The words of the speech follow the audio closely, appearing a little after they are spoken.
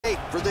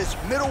for this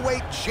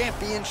middleweight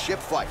championship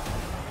fight.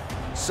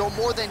 So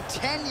more than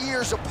 10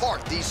 years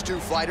apart, these two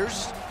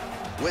fighters,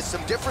 with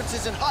some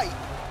differences in height,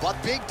 but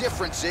big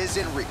differences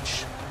in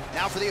reach.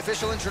 Now for the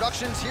official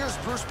introductions, here's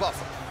Bruce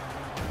Buffer.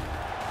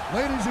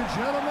 Ladies and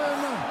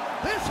gentlemen,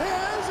 this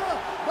is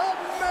the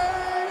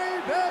main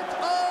event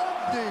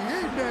of the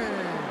evening.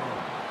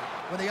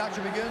 When the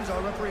action begins,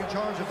 our referee in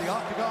charge of the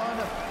Octagon,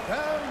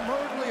 Dan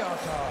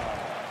Murgliata.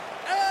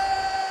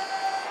 And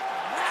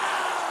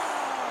now,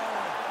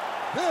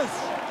 this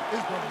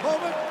is the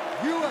moment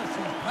UFC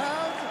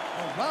fans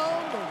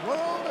around the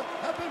world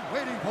have been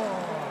waiting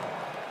for.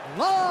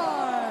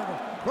 Live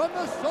from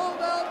the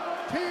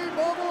sold-out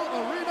T-Mobile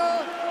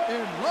Arena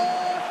in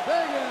Las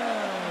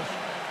Vegas.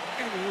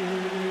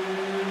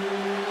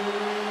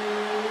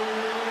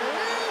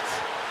 It's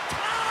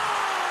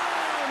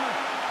time!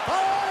 5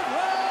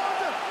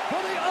 rounds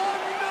for the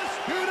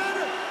undisputed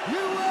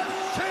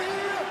UFC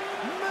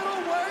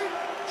middleweight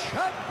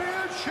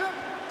championship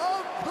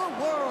of the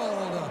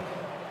world.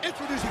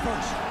 Introducing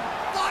first,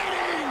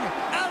 fighting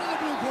out of the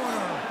blue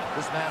corner.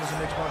 This man is a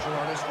mixed martial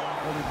artist,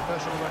 holding a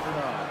professional record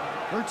of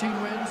 13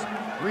 wins,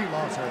 3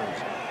 losses.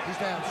 He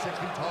stands 6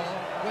 feet tall,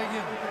 weighing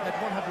in at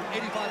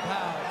 185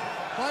 pounds.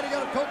 Fighting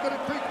out of Coconut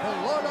Creek,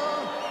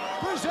 Florida,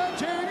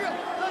 presenting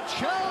the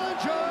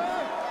challenger,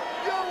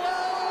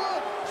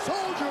 Yoel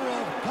Soldier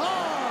of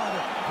God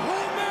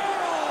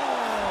Romero.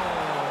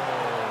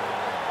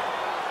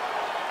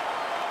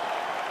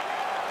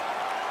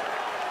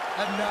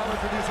 And now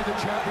introducing the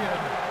champion,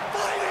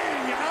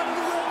 fighting out of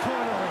the red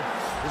corner.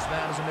 This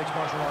man is a mixed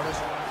martial artist,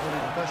 holding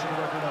a professional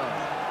record of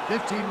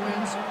 15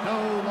 wins, no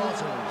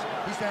losses.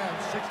 He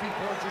stands 6 feet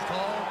 4 inches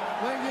tall,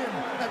 weighing in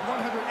at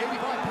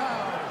 185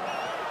 pounds.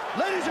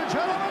 Ladies and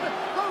gentlemen,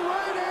 the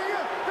reigning,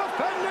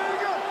 defending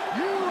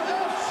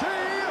UFC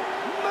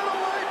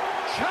middleweight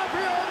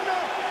champion,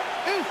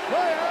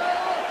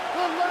 Israel,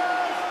 the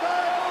last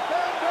style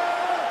bender,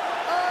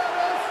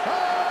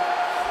 Adesanya.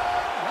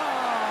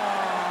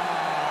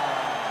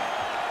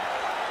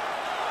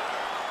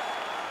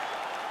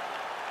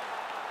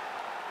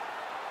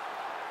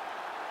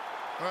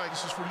 All right,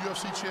 this is for the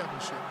UFC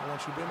Championship. I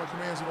want you to obey my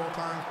commands at all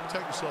times,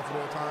 protect yourself at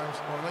all times.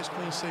 I want a nice,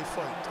 clean, safe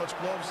fight. Touch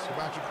gloves,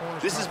 back your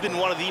corners. This has been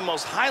one of the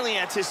most highly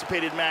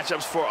anticipated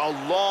matchups for a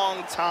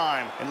long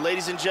time. And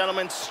ladies and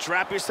gentlemen,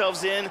 strap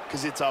yourselves in,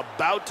 because it's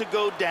about to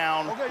go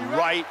down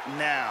right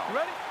now. You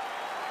ready?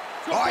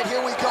 All right,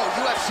 here we go.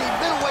 UFC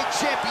middleweight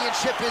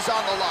championship is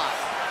on the line.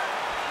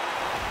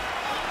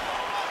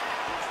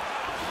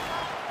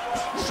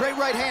 Straight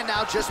right hand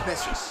now, just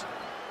misses.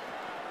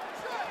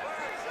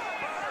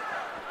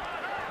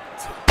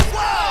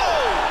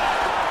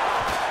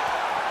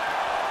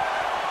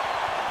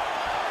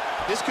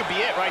 This could be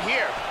it right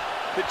here.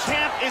 The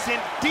champ is in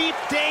deep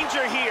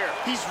danger here.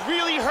 He's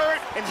really hurt,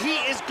 and he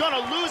is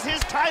gonna lose his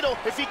title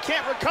if he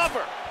can't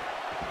recover.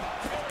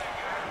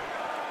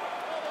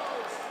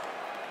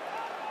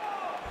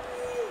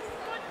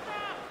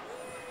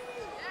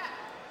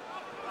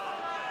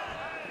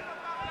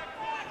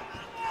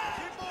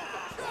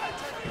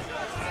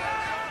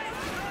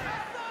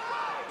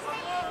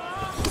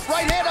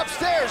 Right hand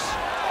upstairs.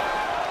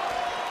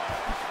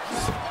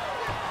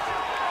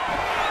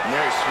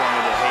 There he swung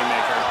with a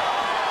haymaker.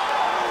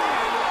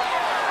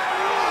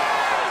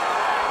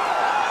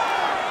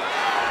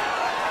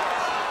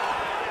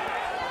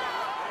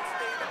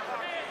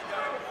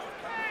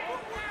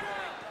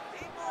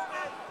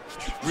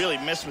 Really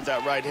missed with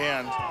that right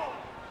hand.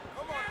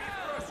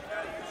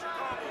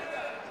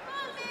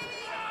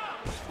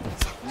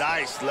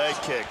 Nice leg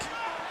kick.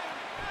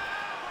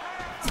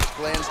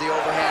 Lands the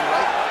overhand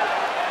right.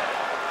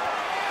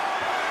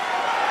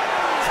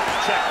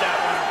 Check that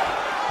one.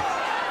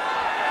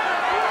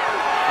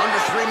 Under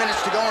 3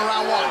 minutes to go in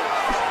round 1.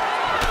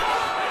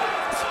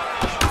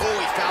 Oh,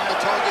 he found the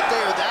target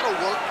there. That'll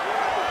work.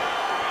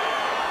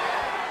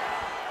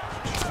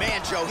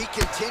 Man, Joe, he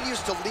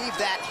continues to leave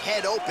that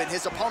head open.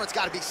 His opponent's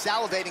got to be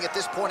salivating at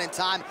this point in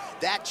time.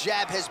 That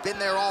jab has been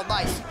there all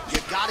night.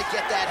 You've got to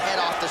get that head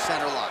off the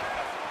center line.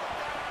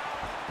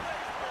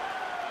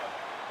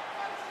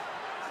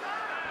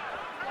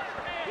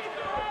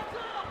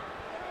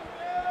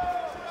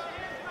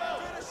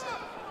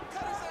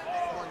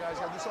 Come on, guys,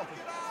 gotta do something.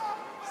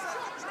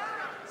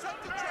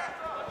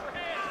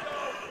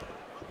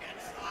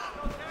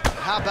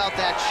 How about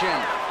that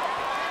chin?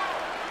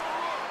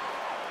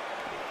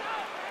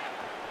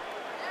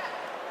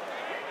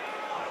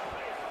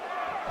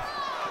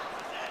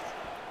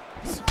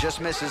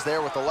 Just misses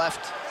there with the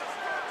left.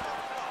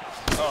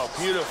 Oh,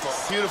 beautiful,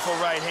 beautiful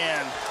right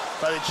hand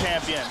by the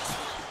champion.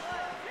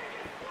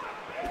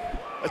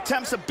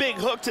 Attempts a big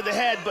hook to the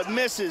head, but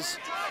misses.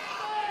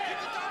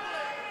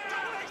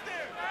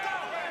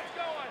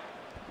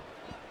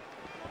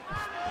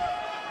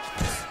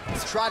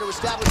 Try to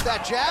establish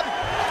that jab,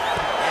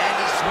 and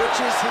he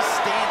switches his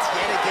stance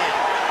yet again.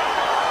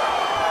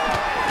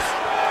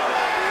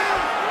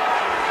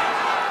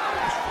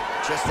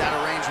 Just out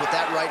of range with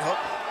that right hook.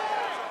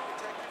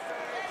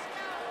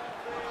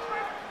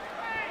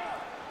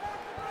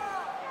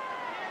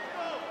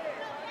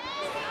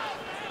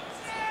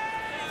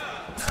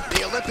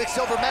 Olympic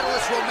silver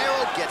medalist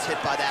Romero gets hit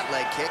by that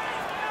leg kick.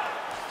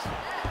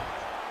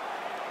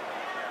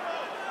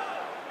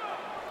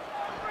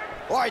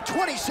 All right,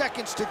 20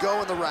 seconds to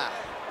go in the round.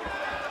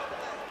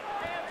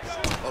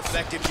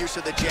 Effective use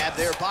of the jab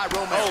there by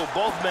Romero. Oh,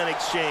 both men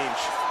exchange.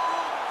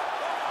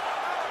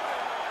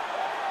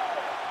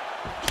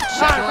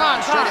 Second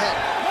round, straight ahead.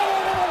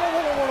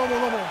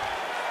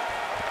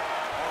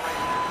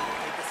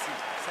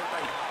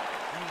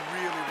 You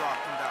really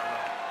rocked him that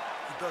round.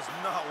 He does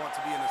not want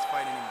to be in this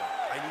fight anymore.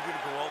 I need you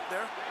to go out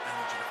there. I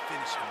need you to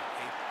finish him,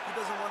 okay? He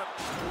doesn't want to...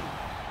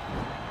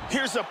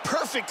 Here's a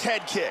perfect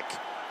head kick.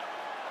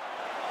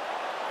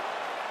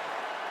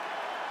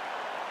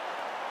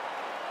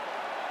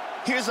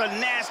 Here's a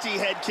nasty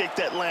head kick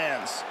that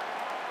lands.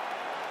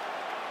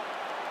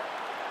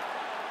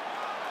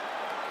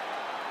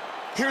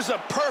 Here's a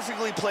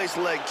perfectly placed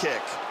leg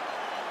kick.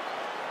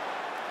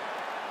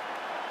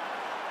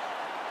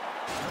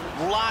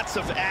 Lots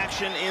of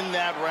action in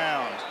that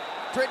round.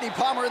 Brittany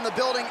Palmer in the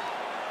building.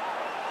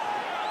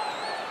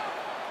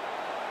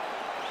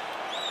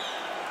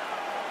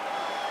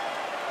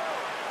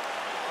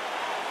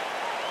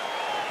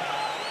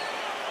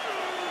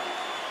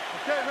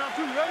 Okay, round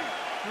 2, you ready?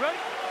 You ready?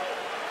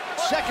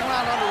 Second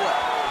round underway.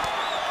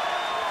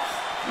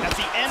 At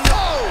the end of...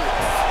 Oh!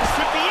 This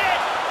could be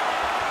it!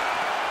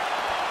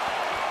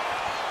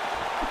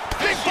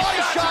 Big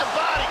body shot.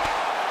 Body.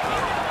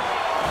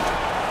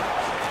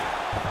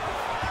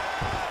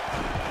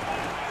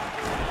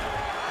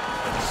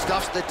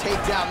 Stuffs the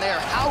takedown there.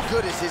 How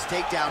good is his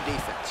takedown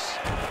defense?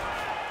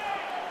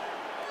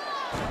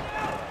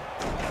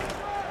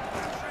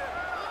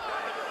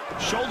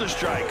 Shoulder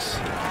strikes.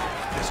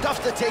 Stuffs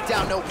the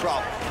takedown, no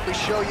problem. We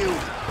show you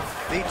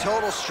the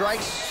total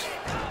strikes.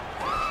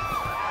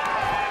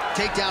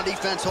 Takedown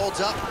defense holds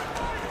up.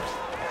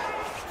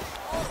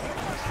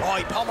 Oh,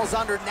 he pummels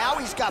under. Now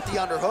he's got the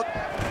underhook.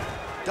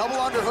 Double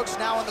underhooks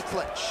now in the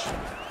clinch.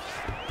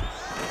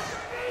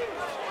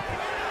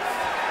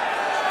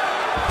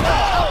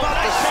 How about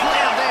the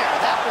slam there?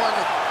 That one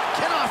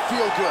cannot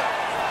feel good.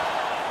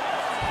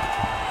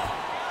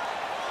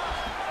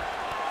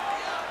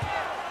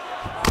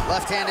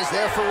 Left hand is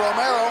there for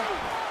Romero.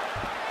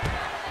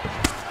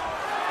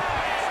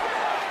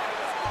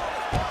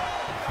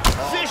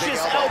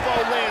 Vicious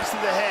elbow lands to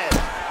the head.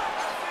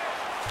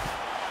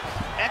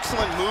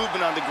 Excellent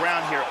movement on the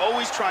ground here,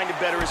 always trying to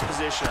better his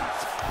position.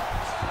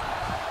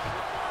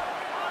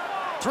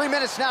 3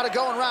 minutes now to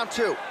go in round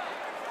 2.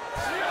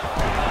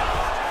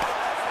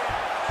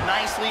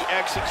 Nicely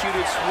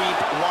executed sweep,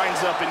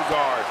 winds up in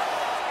guard.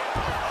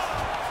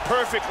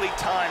 Perfectly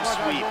timed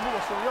sweep.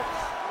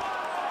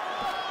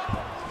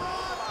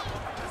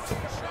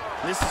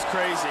 This is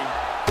crazy.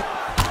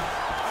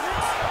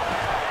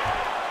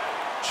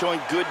 Showing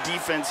good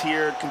defense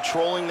here,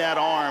 controlling that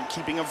arm,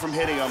 keeping him from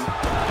hitting him.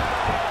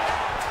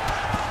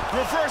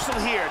 Reversal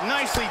here,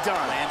 nicely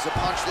done. Lands a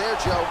punch there,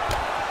 Joe.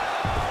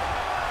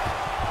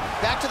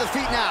 Back to the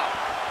feet now.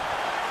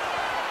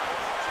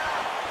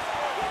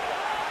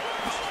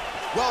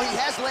 Well, he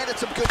has landed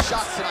some good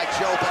shots tonight,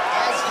 Joe, but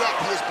as yet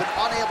he has been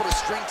unable to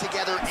string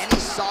together any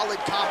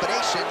solid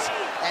combinations,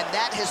 and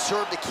that has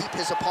served to keep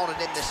his opponent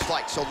in this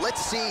fight. So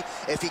let's see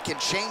if he can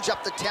change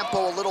up the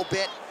tempo a little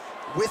bit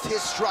with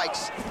his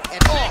strikes.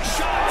 And big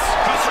shots.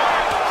 He's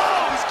hurt.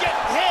 Oh, he's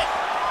getting hit.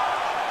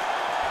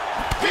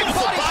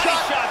 Beautiful body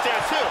shot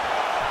there, too.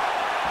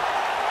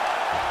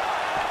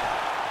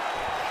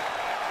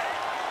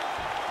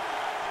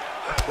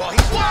 Well,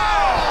 he's... Whoa!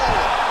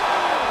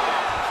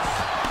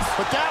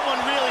 But that one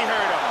really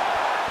hurt him.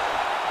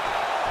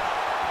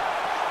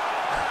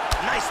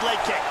 Nice leg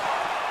kick.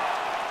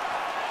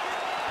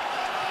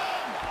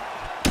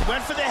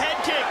 Went for the head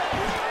kick.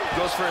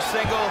 Goes for a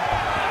single.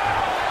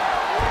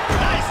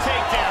 Nice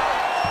takedown.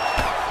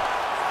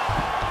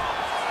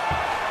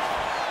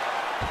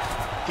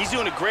 He's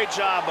doing a great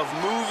job of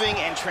moving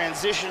and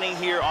transitioning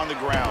here on the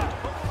ground.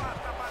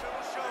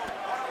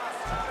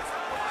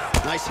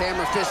 Nice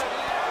hammer fist.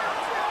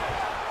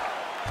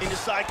 Into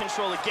side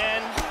control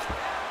again.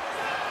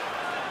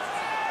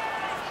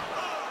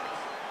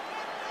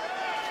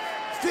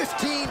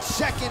 "15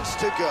 seconds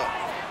to go."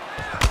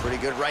 Pretty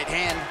good right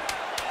hand.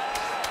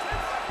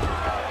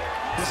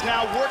 He's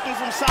now working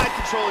from side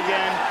control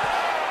again.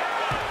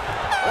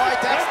 All right,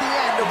 that's the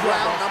end of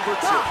round number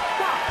 2.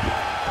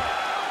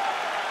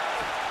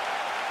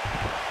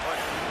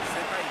 Olha,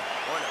 senta aí.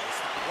 Olha,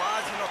 você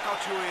quase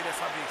nocauteou ele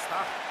dessa vez,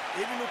 tá?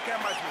 Ele não quer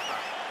mais lutar.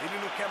 Ele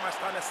não quer mais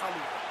estar nessa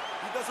luta.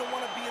 He doesn't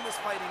want to be in this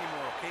fight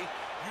anymore, okay?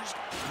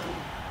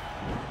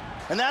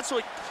 And that's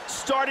what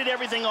started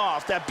everything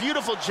off, that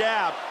beautiful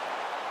jab.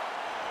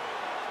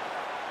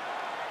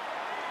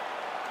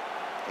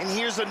 And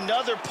here's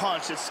another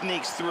punch that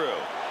sneaks through.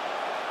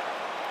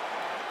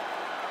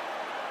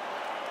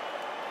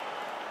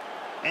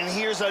 And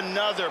here's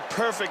another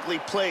perfectly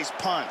placed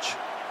punch.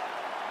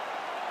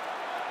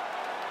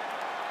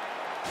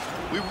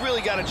 We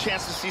really got a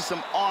chance to see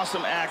some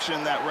awesome action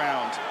in that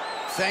round.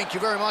 Thank you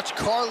very much,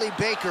 Carly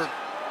Baker.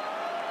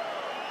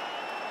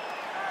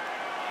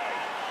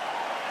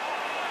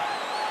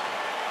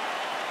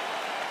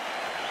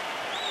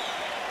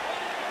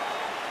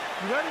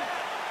 You ready?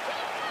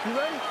 You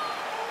ready?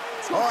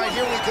 All right,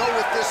 here we go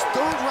with this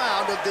third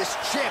round of this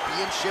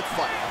championship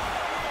fight.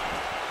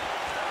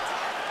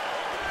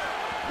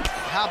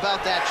 How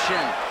about that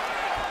shin?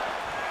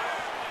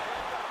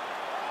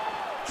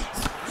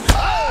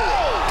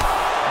 Oh!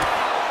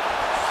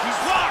 He's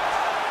rocked.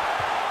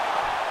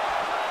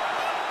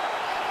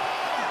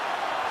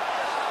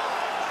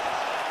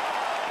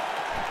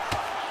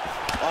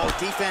 Oh,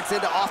 defense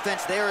into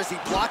offense there as he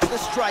blocks the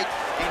strike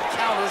and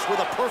counters with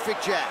a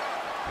perfect jab.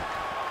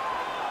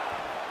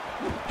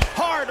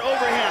 Hard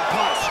overhand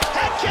punch.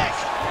 Head kick.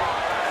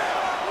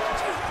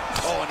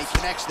 Oh, and he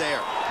connects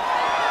there.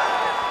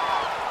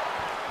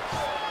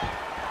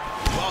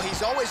 Well,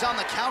 he's always on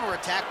the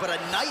counterattack, but a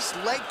nice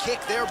leg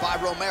kick there by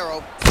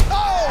Romero.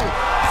 Oh!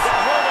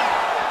 That hurt him.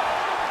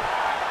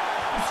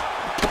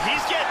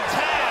 He's getting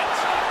tagged.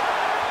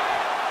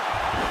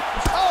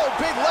 Oh,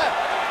 big left.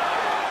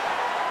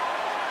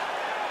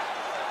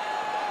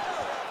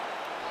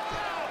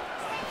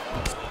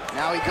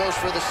 Now he goes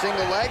for the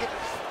single leg.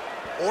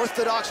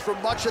 Orthodox for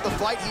much of the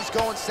fight. He's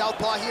going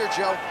southpaw here,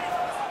 Joe.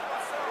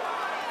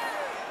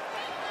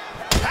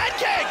 Head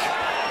kick!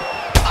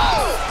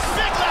 Oh!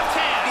 Big left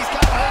hand! He's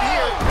got hurt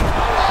here.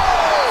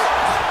 Oh!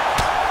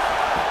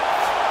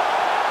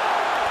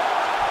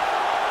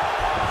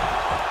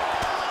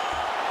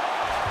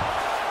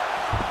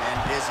 And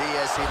busy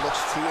as he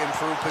looks to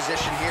improve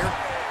position here.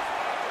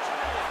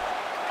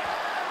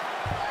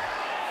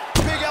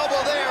 Big elbow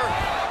there.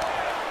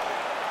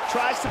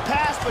 Tries to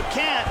pass, but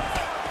can't.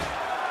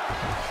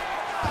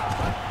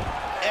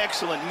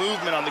 Excellent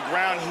movement on the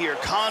ground here.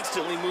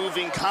 Constantly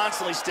moving,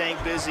 constantly staying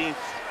busy.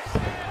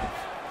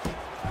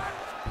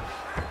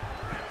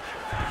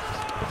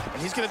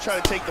 And he's going to try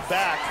to take the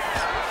back.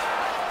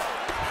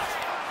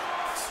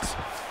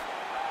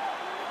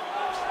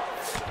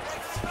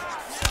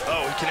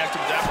 Oh, he connected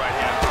with that right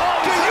hand.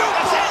 Oh,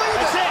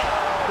 that's it.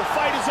 The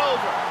fight is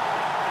over.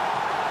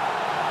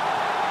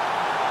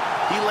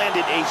 He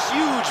landed a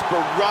huge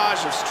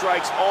barrage of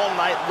strikes all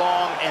night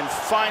long and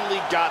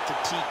finally got the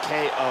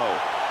TKO.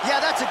 Yeah,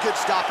 that's a good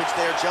stoppage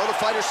there, Joe. The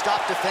fighter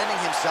stopped defending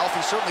himself.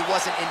 He certainly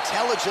wasn't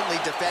intelligently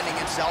defending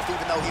himself,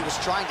 even though he was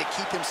trying to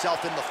keep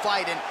himself in the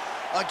fight. And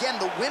again,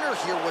 the winner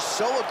here was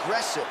so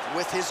aggressive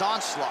with his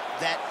onslaught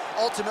that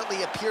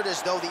ultimately appeared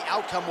as though the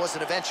outcome was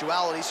an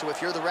eventuality. So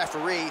if you're the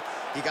referee,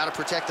 you got to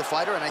protect the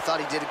fighter, and I thought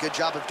he did a good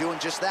job of doing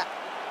just that.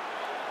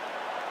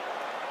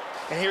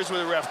 And here's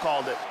where the ref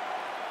called it.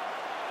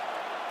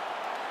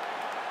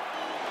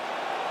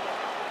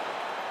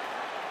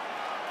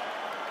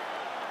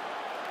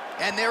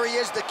 And there he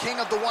is, the king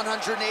of the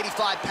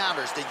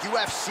 185-pounders, the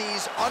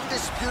UFC's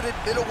undisputed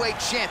middleweight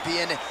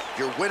champion,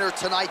 your winner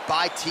tonight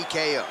by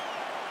TKO.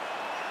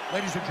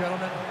 Ladies and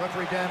gentlemen,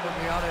 referee Dan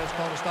Murniata has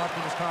called a stop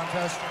to this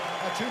contest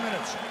at 2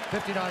 minutes,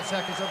 59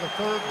 seconds of the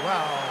third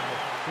round,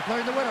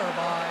 declaring the winner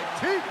by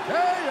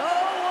TKO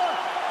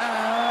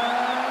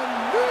and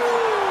new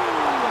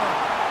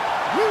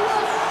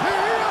UFC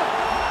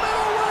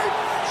middleweight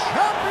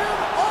champion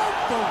of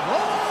the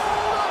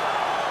world,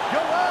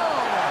 Yoel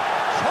Romero.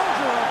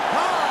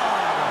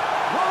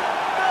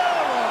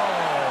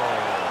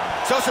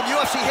 So some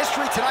UFC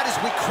history tonight as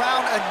we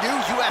crown a new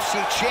UFC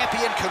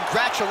champion.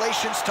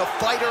 Congratulations to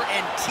fighter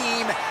and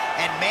team.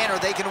 And man, are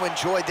they going to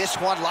enjoy this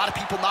one. A lot of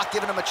people not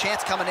giving them a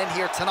chance coming in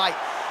here tonight.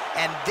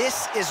 And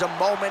this is a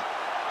moment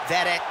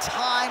that at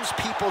times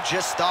people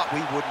just thought we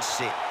wouldn't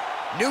see.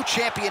 New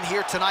champion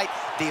here tonight.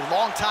 The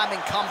longtime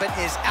incumbent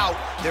is out.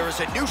 There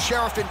is a new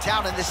sheriff in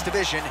town in this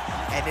division,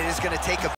 and it is going to take a